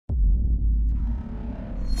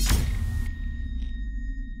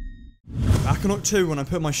Back in October, when I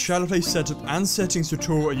put my shadowplay setup and settings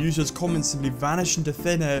tutorial, a user's comments simply vanished into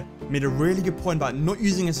thin air, made a really good point about not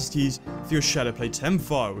using SSDs for your shadowplay temp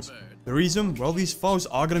files. The reason? Well, these files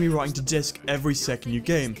are going to be writing to disk every second you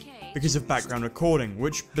game, because of background recording,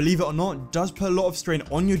 which, believe it or not, does put a lot of strain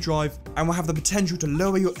on your drive and will have the potential to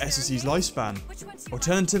lower your SSD's lifespan.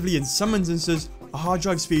 Alternatively, in some instances, a hard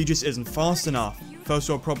drive's speed just isn't fast enough. First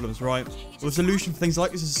world problems, right? Well, the solution for things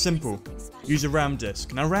like this is simple. Use a RAM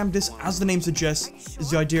disk. Now, RAM disk, as the name suggests,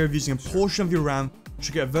 is the idea of using a portion of your RAM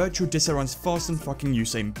to get a virtual disk that runs faster than fucking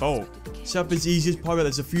Usain Bolt. Setup is easy as pie, but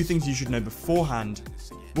there's a few things you should know beforehand.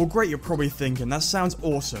 Well, great, you're probably thinking, that sounds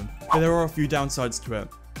awesome, but there are a few downsides to it.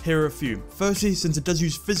 Here are a few. Firstly, since it does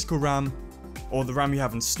use physical RAM, or the RAM you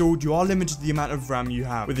have installed, you are limited to the amount of RAM you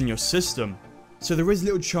have within your system. So there is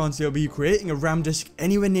little chance that you'll be creating a RAM disk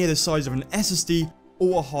anywhere near the size of an SSD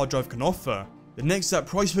or a hard drive can offer. The next that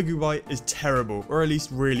price per gigabyte is terrible, or at least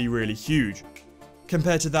really huge,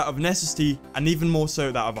 compared to that of an SSD, and even more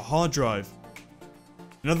so that of a hard drive.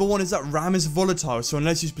 Another one is that RAM is volatile, so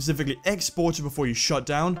unless you specifically export it before you shut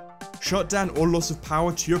down or loss of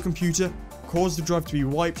power to your computer cause the drive to be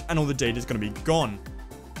wiped and all the data is going to be gone.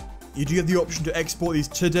 You do have the option to export these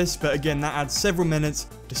to disk, but again that adds several minutes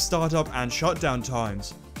to startup and shutdown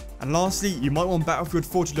times. And lastly, you might want Battlefield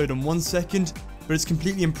 4 to load in 1 second, but it's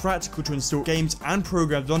completely impractical to install games and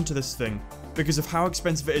programs onto this thing because of how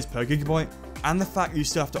expensive it is per gigabyte and the fact that you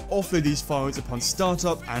still have to offload these files upon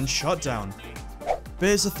startup and shutdown. But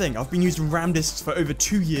here's the thing, I've been using RAM disks for over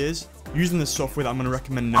 2 years, using the software that I'm going to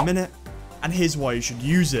recommend in a minute, and here's why you should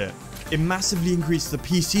use it. It massively increases the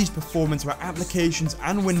PC's performance where applications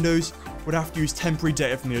and Windows would have to use temporary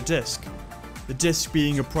data from your disk. The disk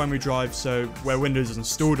being your primary drive, so where Windows is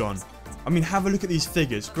installed on. I mean, have a look at these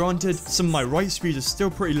figures. Granted, some of my write speeds are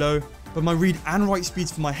still pretty low, but my read and write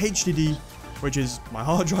speeds for my HDD, which is my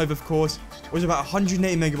hard drive of course, was about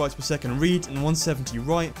 180 megabytes per second read and 170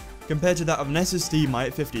 write, compared to that of an SSD. My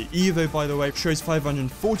 850 Evo, by the way, shows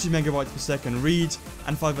 540 megabytes per second read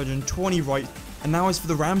and 520 write. And now as for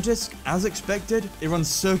the RAM disk, as expected, it runs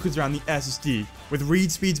circles around the SSD, with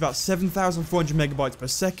read speeds about 7,400 megabytes per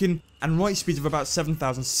second and write speeds of about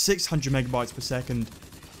 7,600 megabytes per second.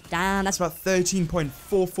 Damn, that's about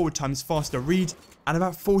 13.44 times faster read and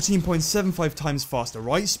about 14.75 times faster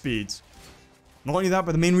write speeds. Not only that,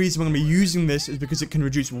 but the main reason we're going to be using this is because it can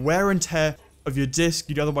reduce wear and tear of your disk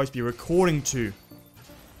you'd otherwise be recording to.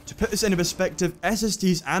 To put this into perspective,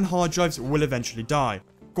 SSDs and hard drives will eventually die.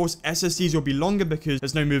 Of course, SSDs will be longer because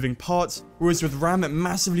there's no moving parts, whereas with RAM it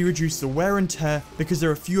massively reduces the wear and tear because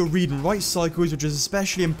there are fewer read and write cycles, which is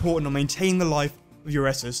especially important on maintaining the life of your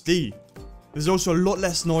SSD. There's also a lot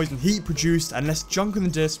less noise and heat produced and less junk on the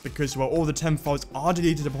disk because, well, all the temp files are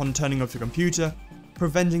deleted upon turning off your computer,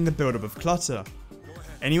 preventing the buildup of clutter.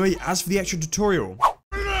 Anyway, as for the actual tutorial,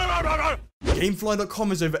 Gamefly.com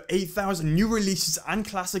has over 8,000 new releases and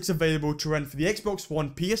classics available to rent for the Xbox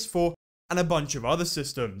One, PS4, and a bunch of other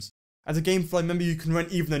systems. As a Gamefly member, you can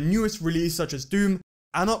rent even the newest release such as Doom,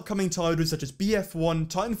 and upcoming titles such as BF1,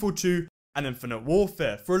 Titanfall 2, and Infinite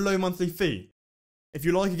Warfare for a low monthly fee. If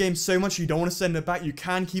you like a game so much you don't want to send it back, you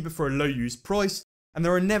can keep it for a low used price, and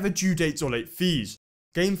there are never due dates or late fees.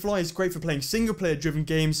 Gamefly is great for playing single player driven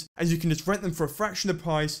games, as you can just rent them for a fraction of the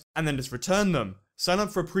price and then just return them. Sign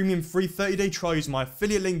up for a premium free 30-day trial using my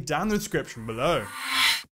affiliate link down in the description below.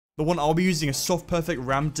 The one I'll be using is SoftPerfect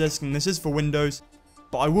RAM Disk, and this is for Windows,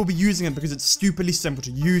 but I will be using it because it's stupidly simple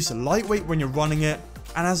to use, lightweight when you're running it,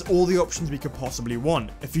 and has all the options we could possibly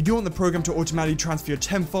want. If you do want the program to automatically transfer your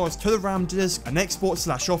temp files to the RAM disk and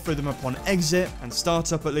export/offload them upon exit and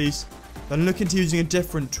startup at least, then look into using a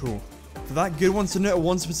different tool. For that, good ones to note are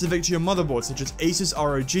ones specific to your motherboard, such as Asus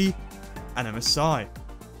ROG and MSI.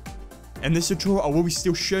 In this tutorial, I will be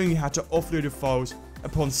still showing you how to offload your files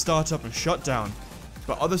upon startup and shutdown,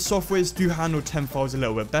 but other softwares do handle temp files a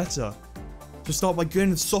little bit better. So start by going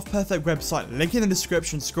to the SoftPerfect website, link in the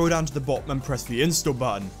description, scroll down to the bottom and press the install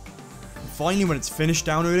button. And finally, when it's finished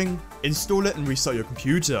downloading, install it and restart your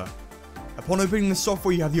computer. Upon opening the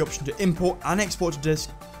software, you have the option to import and export to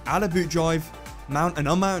disk, add a boot drive, mount and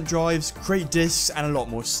unmount drives, create disks, and a lot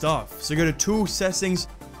more stuff. So go to Tools, Settings,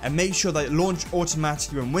 and make sure that launch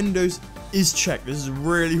automatically when Windows is checked. This is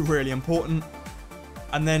really important.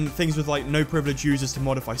 And then things with like no privileged users to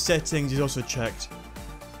modify settings is also checked.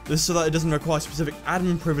 This is so that it doesn't require specific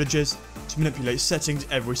admin privileges to manipulate settings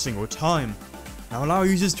every single time. Now, allow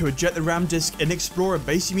users to eject the RAM disk in Explorer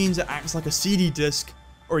basically means it acts like a CD disk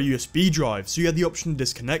or a USB drive, so you have the option to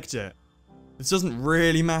disconnect it. This doesn't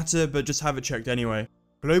really matter, but just have it checked anyway.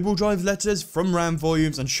 Global drive letters from RAM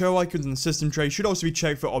volumes and show icons in the system tray should also be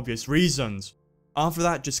checked for obvious reasons. After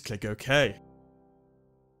that, just click OK.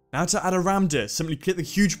 Now to add a RAM disk, simply click the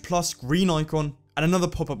huge plus green icon and another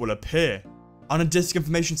pop-up will appear. Under disk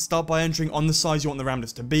information, start by entering on the size you want the RAM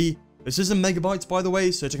disk to be. This is in megabytes by the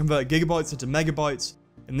way, so to convert gigabytes into megabytes,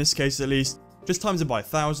 in this case at least, just times it by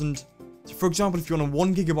 1000. So for example, if you want a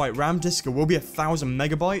 1GB RAM disk, it will be 1000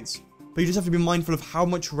 megabytes, but you just have to be mindful of how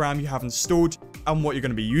much RAM you have installed and what you're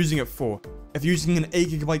going to be using it for. If you're using an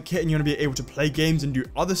 8GB kit and you want to be able to play games and do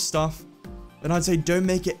other stuff, then I'd say don't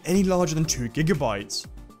make it any larger than 2GB.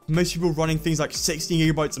 Most people running things like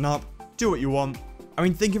 16GB and up, do what you want. I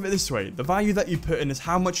mean, think of it this way, the value that you put in is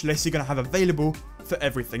how much less you're going to have available for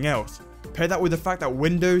everything else. Pair that with the fact that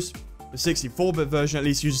Windows, the 64-bit version at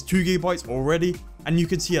least, uses 2GB already, and you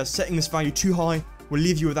can see that setting this value too high will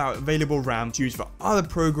leave you without available RAM to use for other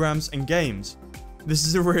programs and games. This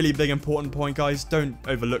is a really big important point guys, don't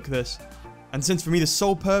overlook this. And since for me the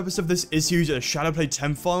sole purpose of this is to use it as shadowplay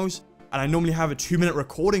temp files, and I normally have a 2-minute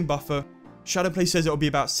recording buffer, shadowplay says it will be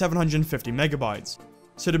about 750 megabytes.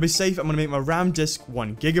 So to be safe, I'm going to make my RAM disk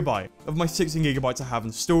 1GB of my 16GB I have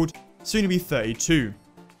installed, soon to be 32.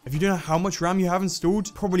 If you don't know how much RAM you have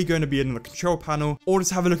installed, probably going to be in the control panel, or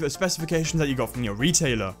just have a look at the specifications that you got from your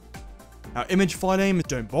retailer. Now image file name,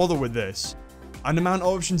 don't bother with this. Under mount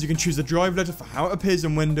options, you can choose the drive letter for how it appears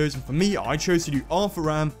in Windows, and for me, I chose to do R for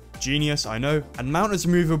RAM, genius, I know, and mount is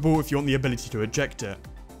removable if you want the ability to eject it.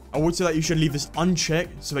 I would say that you should leave this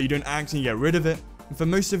unchecked so that you don't accidentally get rid of it, and for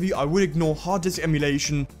most of you, I would ignore hard disk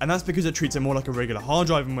emulation, and that's because it treats it more like a regular hard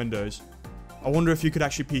drive in Windows. I wonder if you could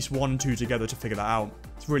actually piece 1 and 2 together to figure that out.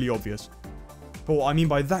 It's really obvious. But what I mean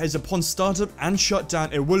by that is upon startup and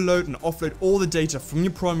shutdown, it will load and offload all the data from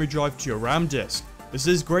your primary drive to your RAM disk. This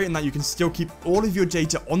is great in that you can still keep all of your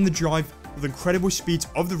data on the drive with incredible speeds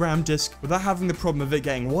of the RAM disk without having the problem of it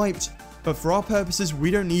getting wiped. But for our purposes,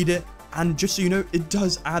 we don't need it, and just so you know, it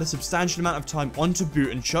does add a substantial amount of time onto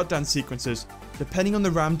boot and shutdown sequences, depending on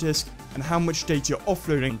the RAM disk and how much data you're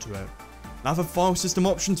offloading to it. Now for file system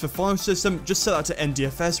options, for file system, just set that to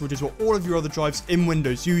NDFS, which is what all of your other drives in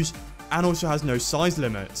Windows use, and also has no size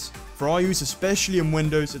limits. For our use, especially in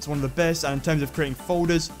Windows, it's one of the best, and in terms of creating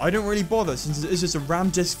folders, I don't really bother since it is just a RAM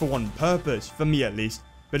disk for one purpose, for me at least.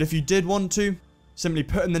 But if you did want to, simply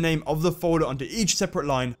put in the name of the folder onto each separate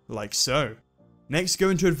line, like so. Next, go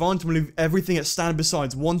into Advanced and leave everything at standard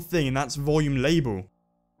besides one thing, and that's volume label.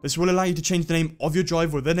 This will allow you to change the name of your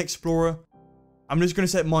drive within Explorer. I'm just going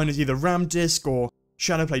to set mine as either Ramdisk or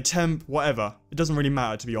shadowplay temp, whatever. It doesn't really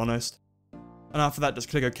matter to be honest. And after that, just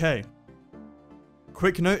click OK.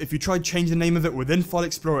 Quick note, if you tried changing the name of it within File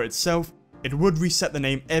Explorer itself, it would reset the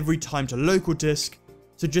name every time to local disk.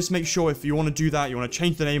 So just make sure if you want to do that, you want to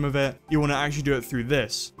change the name of it, you want to actually do it through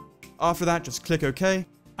this. After that, just click OK,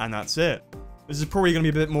 and that's it. This is probably going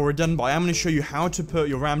to be a bit more redundant, but I am going to show you how to put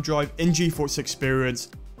your RAM drive in GeForce Experience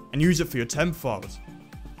and use it for your temp files.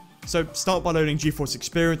 So start by loading GeForce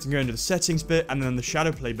Experience and go into the settings bit and then the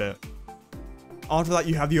shadowplay bit. After that,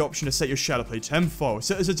 you have the option to set your shadowplay temp file,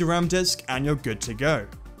 set this as your RAM disk, and you're good to go.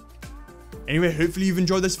 Anyway, hopefully you've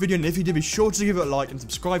enjoyed this video, and if you did, be sure to give it a like and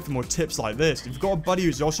subscribe for more tips like this. If you've got a buddy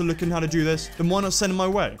who's also looking how to do this, then why not send him my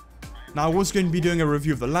way? Now, I was going to be doing a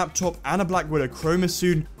review of the laptop and a Black Widow Chroma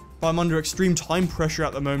soon, but I'm under extreme time pressure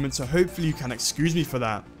at the moment, so hopefully you can excuse me for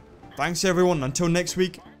that. Thanks everyone, and until next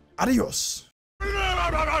week, adios!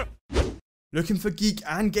 Looking for geek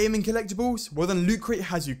and gaming collectibles? Well then Loot Crate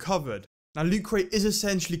has you covered. Now Loot Crate is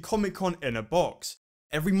essentially Comic-Con in a box.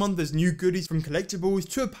 Every month there's new goodies from collectibles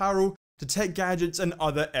to apparel to tech gadgets and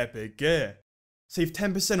other epic gear. Save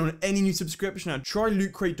 10% on any new subscription at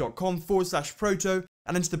trylootcrate.com/proto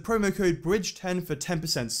and enter the promo code BRIDGE10 for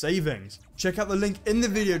 10% savings. Check out the link in the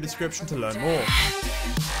video description to learn more.